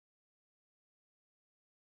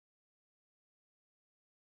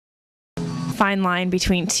fine line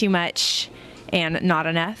between too much and not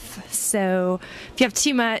enough. So if you have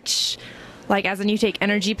too much, like as in you take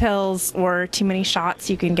energy pills or too many shots,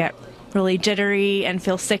 you can get really jittery and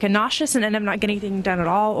feel sick and nauseous and end up not getting anything done at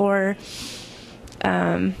all. Or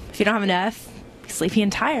if you don't have enough, sleepy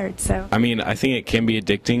and tired. So I mean, I think it can be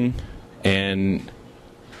addicting, and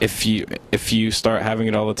if you start having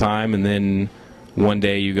it all the time and then one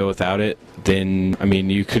day you go without it, then I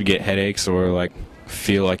mean you could get headaches or like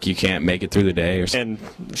feel like you can't make it through the day. And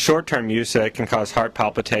short-term use, it can cause heart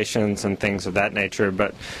palpitations and things of that nature,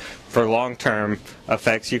 but for long-term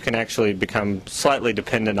effects you can actually become slightly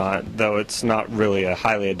dependent on it, though it's not really a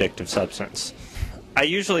highly addictive substance. I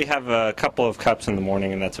usually have a couple of cups in the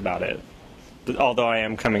morning and that's about it. Although I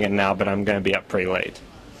am coming in now, but I'm going to be up pretty late.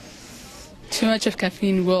 Too much of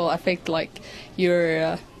caffeine will affect like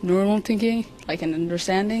your normal thinking, like an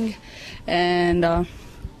understanding, and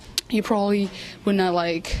you probably would not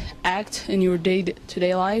like act in your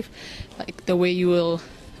day-to-day life like the way you will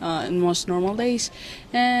in most normal days,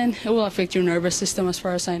 and it will affect your nervous system as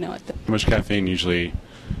far as I know it. Too much caffeine usually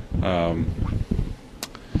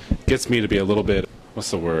gets me to be a little bit,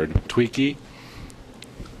 what's the word, tweaky,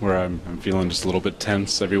 where I'm feeling just a little bit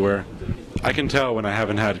tense everywhere. I can tell when I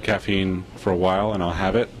haven't had caffeine for a while and I'll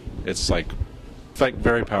have it, it's like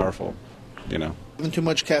very powerful, you know. Having too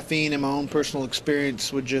much caffeine in my own personal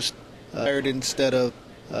experience would just tired instead of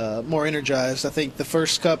more energized. I think the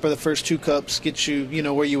first cup or the first 2 cups get you, you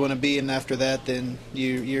know, where you want to be, and after that, then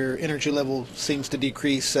your energy level seems to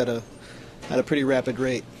decrease at a pretty rapid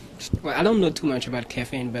rate. Well, I don't know too much about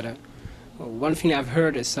caffeine, but one thing I've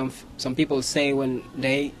heard is some people say when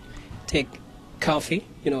they take coffee,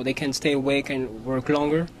 you know, they can stay awake and work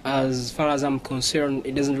longer. As far as I'm concerned,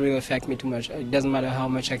 it doesn't really affect me too much. It doesn't matter how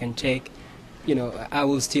much I can take, you know, I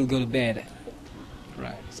will still go to bed.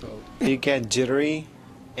 Right, so you get jittery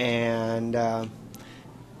and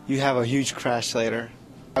you have a huge crash later.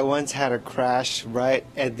 I once had a crash right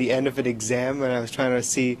at the end of an exam when I was trying to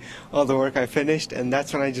see all the work I finished, and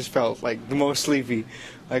that's when I just felt like the most sleepy.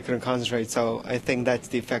 I couldn't concentrate, so I think that's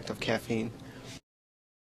the effect of caffeine.